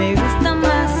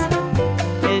más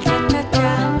el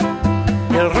cha-cha-cha.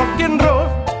 Y el rock and roll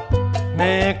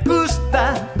me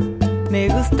gusta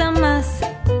más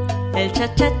el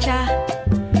cha-cha-cha.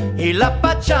 Y la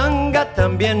pachanga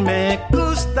también me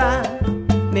gusta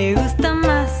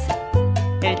más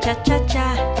el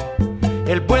cha-cha-cha.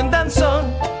 El buen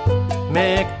danzón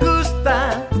me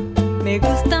gusta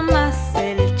más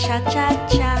el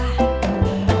cha-cha-cha.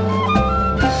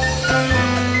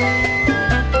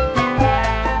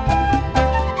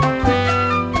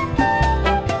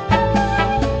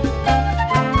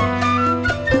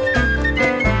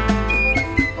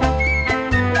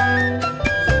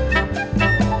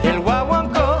 El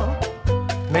guaguancó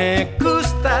me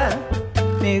gusta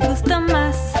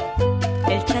más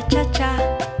el cha-cha-cha.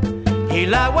 Y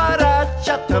la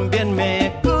guaracha también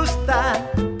me gusta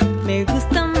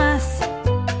más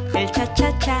el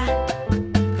cha-cha-cha.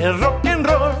 el rock and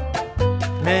roll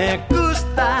me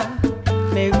gusta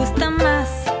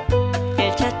más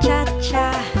el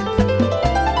cha-cha-cha.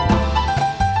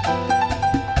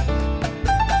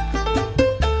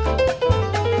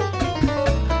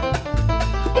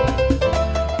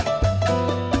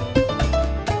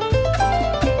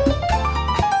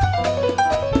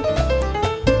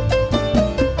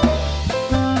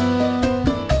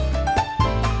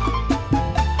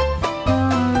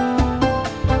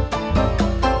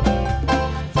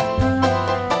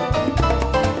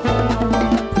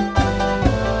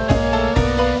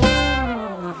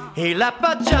 y la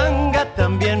pachanga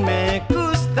también me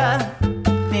gusta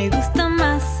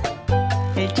más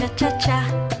el cha-cha-cha.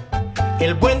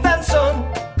 el buen danzón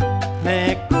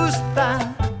me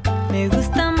gusta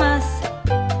más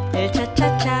el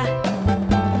cha-cha-cha.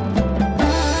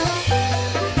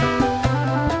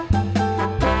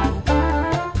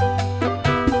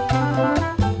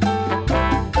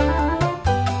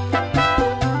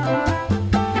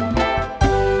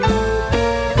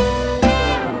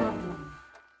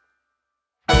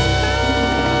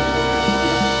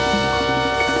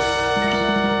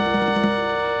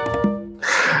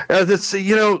 That's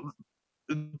a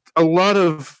lot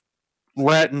of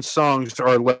Latin songs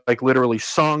are like literally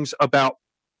songs about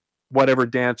whatever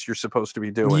dance you're supposed to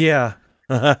be doing. Yeah.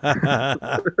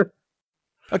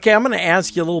 Okay, I'm going to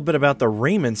ask you a little bit about the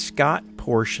Raymond Scott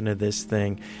portion of this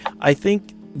thing. I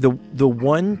think the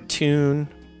one tune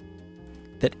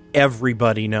that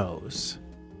everybody knows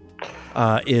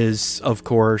is, of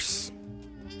course,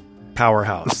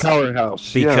 Powerhouse.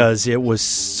 Powerhouse. Because it was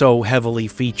so heavily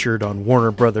featured on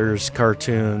Warner Brothers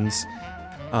cartoons.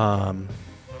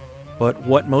 But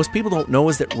what most people don't know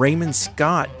is that Raymond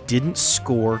Scott didn't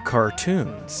score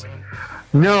cartoons.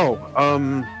 No. I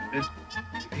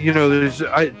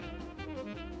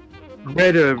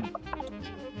read it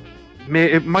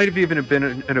might have even been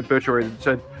an obituary that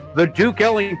said, the Duke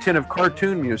Ellington of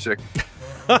cartoon music.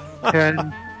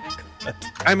 And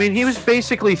I mean, he was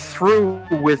basically through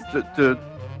with the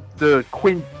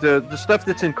stuff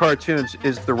that's in cartoons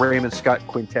is the Raymond Scott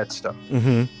quintet stuff.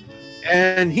 Mm-hmm.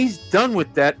 And he's done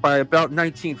with that by about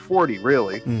 1940,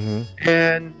 really. Mm-hmm.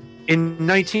 And in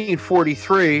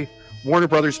 1943, Warner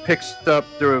Brothers picks up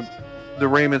the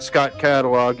Raymond Scott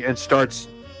catalog and starts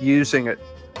using it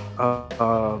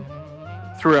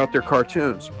throughout their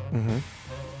cartoons. Mm-hmm.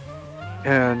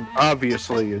 And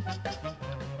obviously,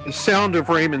 the sound of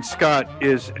Raymond Scott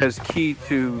is as key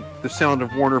to the sound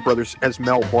of Warner Brothers as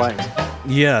Mel Blanc.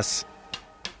 Yes.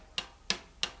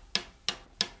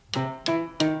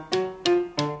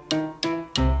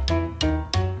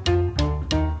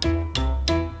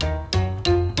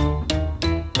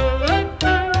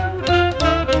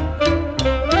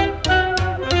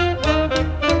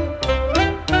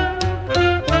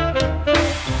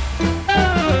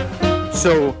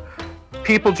 So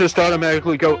people just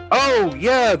automatically go, oh,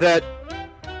 yeah, that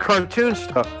cartoon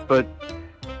stuff. But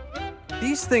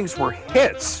these things were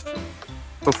hits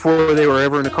before they were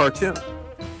ever in a cartoon.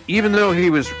 Even though he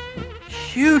was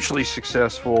hugely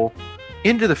successful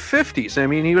into the 50s. I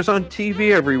mean, he was on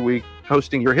TV every week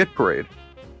hosting your hit parade.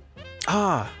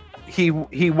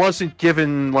 He wasn't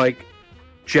given, like,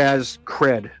 jazz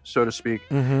cred, so to speak.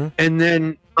 Mm-hmm. And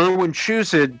then Irwin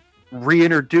Shuzid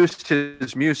reintroduced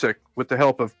his music with the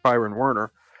help of Byron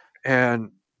Werner.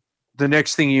 And the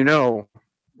next thing you know,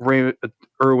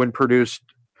 Irwin produced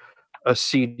a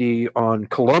CD on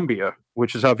Columbia,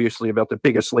 which is obviously about the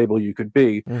biggest label you could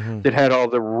be, that had all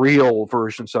the real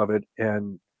versions of it.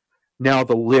 And now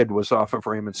the lid was off of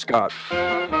Raymond Scott.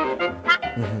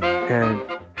 And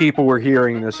people were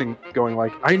hearing this and going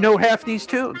like, I know half these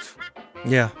tunes.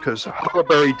 Yeah. Because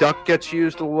Huckleberry Duck gets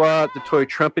used a lot. The toy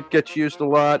trumpet gets used a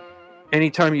lot.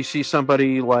 Anytime you see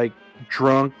somebody like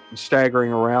drunk and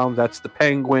staggering around, that's the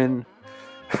penguin.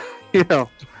 You know.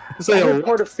 I heard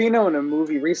Portofino in a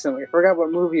movie recently. I forgot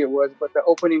what movie it was, but the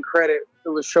opening credit, it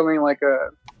was showing like a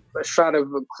shot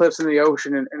of cliffs in the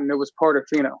ocean, and it was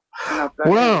Portofino.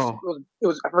 Wow. It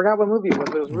was. I forgot what movie it was,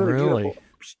 but it was really beautiful.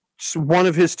 So one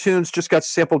of his tunes just got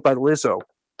sampled by Lizzo.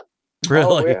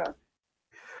 Really? Oh, yeah.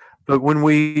 But when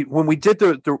we did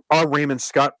our Raymond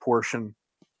Scott portion,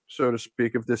 so to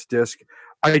speak, of this disc,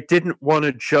 I didn't want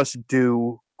to just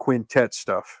do quintet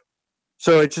stuff.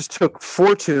 So I just took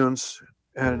 4 tunes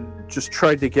and just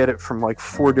tried to get it from like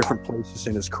 4 different places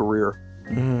in his career.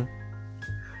 Mm-hmm.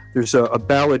 There's a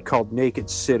ballad called Naked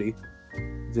City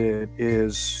that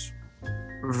is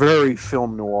very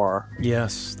film noir.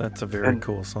 Yes, that's a very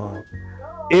cool song.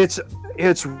 It's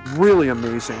really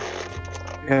amazing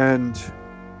and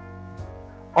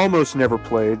almost never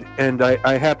played. And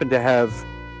I happen to have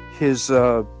his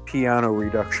piano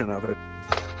reduction of it.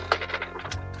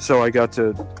 So I got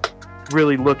to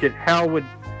really look at how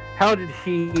did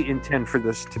he intend for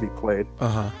this to be played.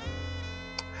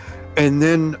 And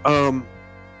then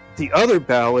the other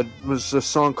ballad was a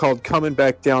song called Coming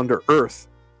Back Down to Earth.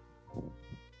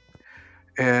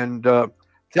 And that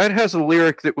has a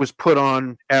lyric that was put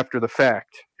on after the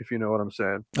fact, if you know what I'm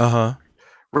saying.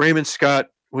 Raymond Scott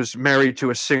was married to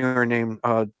a singer named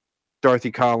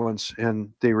Dorothy Collins, and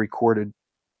they recorded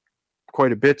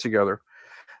quite a bit together.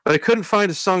 But I couldn't find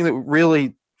a song that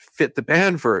really fit the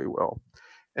band very well.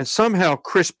 And somehow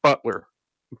Chris Butler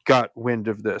got wind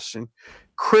of this. And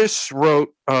Chris wrote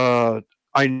I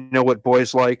Know What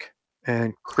Boys Like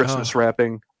and Christmas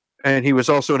Rapping. And he was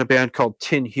also in a band called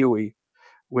Tin Huey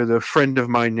with a friend of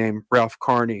mine named Ralph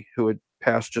Carney, who had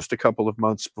passed just a couple of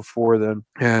months before then.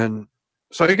 And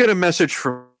so I get a message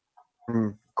from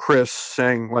Chris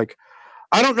saying, like,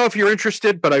 I don't know if you're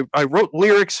interested, but I wrote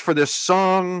lyrics for this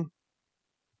song,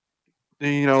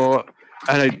 you know,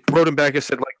 and I wrote him back. I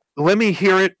said, like, let me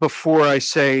hear it before I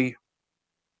say,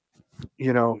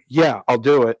 you know, yeah, I'll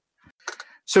do it.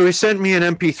 So he sent me an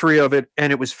MP3 of it,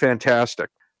 and it was fantastic.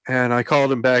 And I called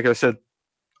him back. I said,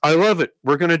 I love it.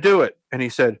 We're going to do it. And he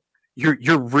said,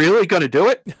 You're really going to do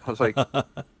it? I was like,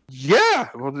 yeah.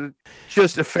 Well,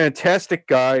 just a fantastic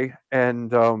guy.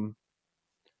 And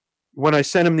when I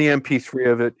sent him the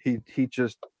MP3 of it, he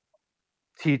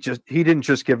didn't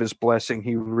just give his blessing.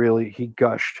 He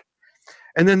gushed.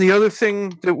 And then the other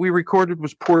thing that we recorded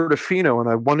was Portofino, and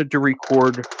I wanted to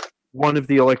record one of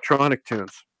the electronic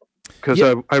tunes because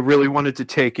I really wanted to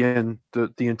take in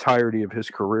the entirety of his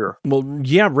career. Well,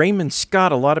 yeah, Raymond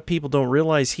Scott, a lot of people don't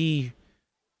realize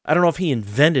I don't know if he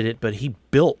invented it, but he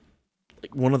built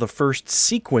like one of the first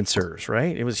sequencers,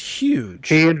 right? It was huge.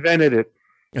 He invented it.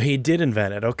 He did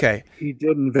invent it. Okay. He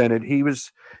did invent it.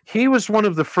 He was one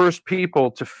of the first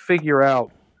people to figure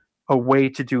out a way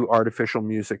to do artificial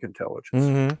music intelligence.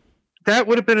 Mm-hmm. That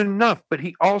would have been enough, but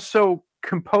he also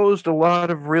composed a lot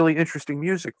of really interesting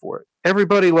music for it.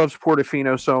 Everybody loves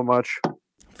Portofino so much.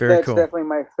 That's definitely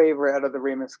my favorite out of the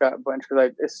Raymond Scott bunch.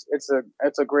 Like it's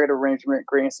a great arrangement,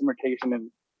 great instrumentation,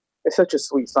 and it's such a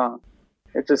sweet song.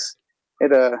 It just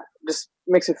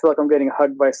makes it feel like I'm getting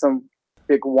hugged by some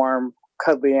big, warm,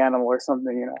 cuddly animal or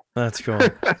something, you know. That's cool.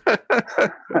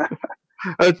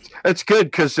 That's good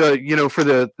because you know, for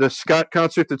the Scott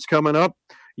concert that's coming up,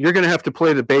 you're going to have to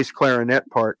play the bass clarinet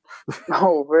part.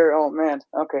 Oh man,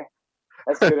 okay,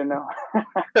 that's good to know.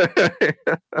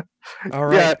 All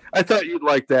right. Yeah, I thought you'd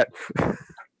like that.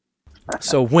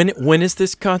 So when is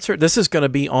this concert? This is going to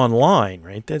be online,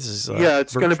 right? This is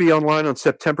it's going to be online on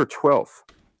September 12th.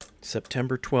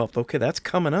 September 12th. Okay, that's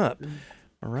coming up.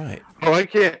 All right. Oh, I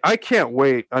can't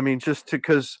wait. I mean, just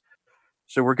because.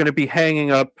 So we're going to be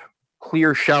hanging up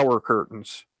clear shower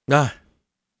curtains.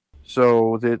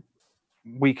 So that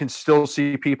we can still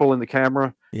see people in the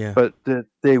camera, but that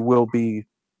they will be,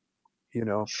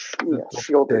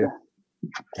 shielded.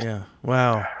 Yeah.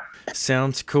 Wow.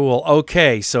 Sounds cool.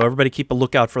 Okay, so everybody keep a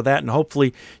lookout for that, and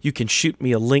hopefully you can shoot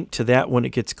me a link to that when it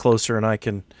gets closer, and I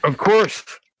can. Of course.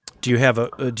 Do you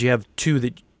have two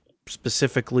that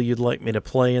specifically you'd like me to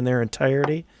play in their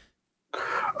entirety?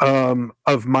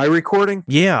 Of my recording?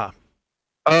 Yeah.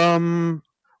 Well,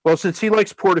 since he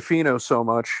likes Portofino so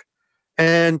much,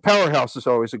 and Powerhouse is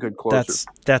always a good closer.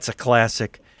 That's a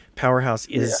classic. Powerhouse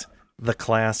is the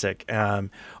classic.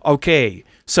 Okay,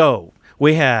 so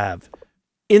we have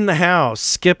in the house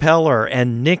Skip Heller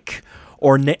and Nick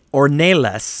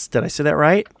Ornelas. Did I say that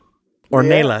right?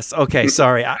 Ornelas. Okay,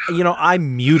 sorry. I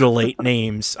mutilate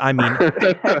names. I mean,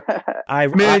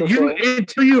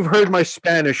 until you've heard my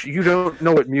Spanish, you don't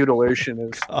know what mutilation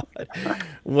is. God.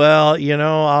 Well,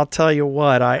 I'll tell you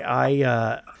what.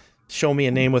 I show me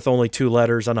a name with only 2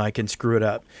 letters, and I can screw it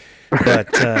up. But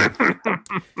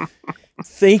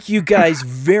thank you guys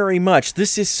very much.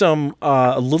 This is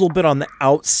a little bit on the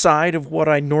outside of what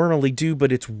I normally do,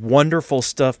 but it's wonderful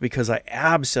stuff because I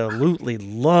absolutely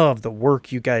love the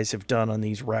work you guys have done on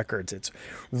these records. It's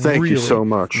thank you so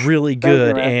much. Really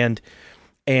good.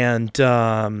 And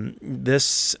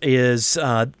this is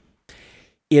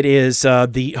it is I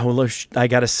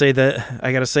gotta say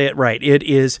it right. It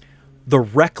is the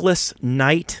Reckless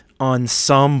Night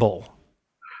Ensemble.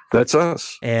 That's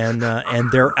us. And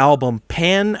their album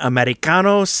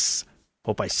PanAmericanos,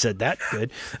 hope I said that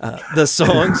good, the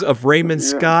songs of Raymond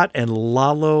Scott and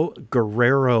Lalo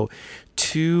Guerrero,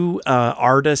 2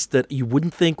 artists that you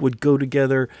wouldn't think would go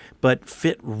together, but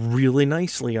fit really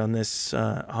nicely on this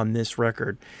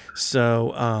record.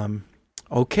 So,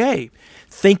 okay.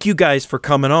 Thank you guys for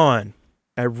coming on.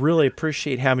 I really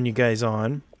appreciate having you guys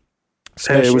on.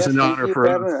 It was an honor for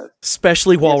us.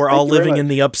 Especially while we're all living in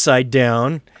the upside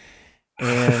down.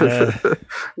 And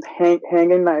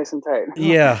hanging nice and tight.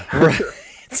 Yeah, right.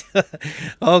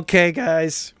 Okay,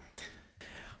 guys.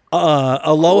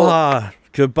 Aloha,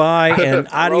 goodbye, and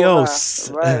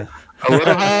adios. Right.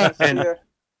 Aloha, and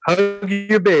hug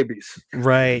your babies.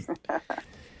 Right.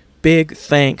 Big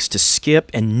thanks to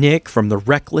Skip and Nick from the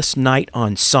Reckless Night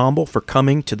Ensemble for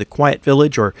coming to the Quiet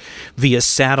Village or via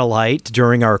satellite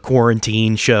during our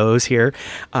quarantine shows here.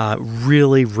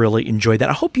 Really, really enjoyed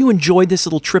that. I hope you enjoyed this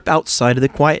little trip outside of the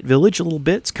Quiet Village a little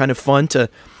bit. It's kind of fun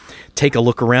to take a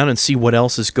look around and see what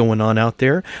else is going on out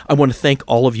there. I want to thank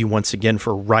all of you once again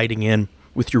for writing in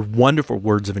with your wonderful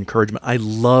words of encouragement. I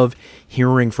love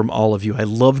hearing from all of you. I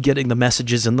love getting the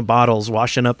messages in the bottles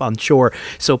washing up on shore.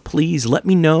 So please let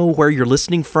me know where you're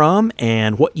listening from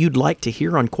and what you'd like to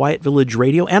hear on Quiet Village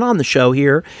Radio and on the show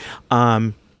here.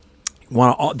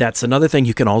 That's another thing.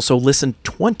 You can also listen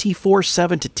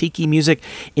 24/7 to Tiki music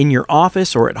in your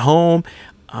office or at home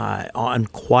on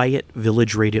Quiet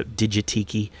Village Radio,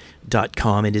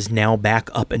 digitiki.com. It is now back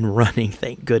up and running.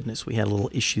 Thank goodness. We had a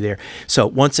little issue there. So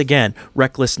once again,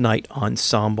 Reckless Night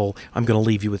Ensemble. I'm going to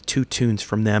leave you with 2 tunes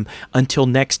from them. Until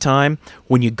next time,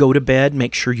 when you go to bed,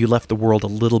 make sure you left the world a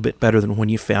little bit better than when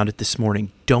you found it this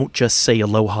morning. Don't just say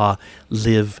aloha,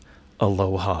 live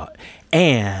aloha.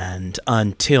 And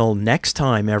until next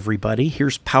time, everybody,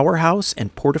 here's Powerhouse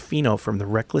and Portofino from the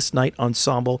Reckless Night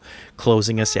Ensemble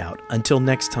closing us out. Until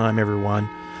next time, everyone,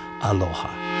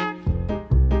 aloha.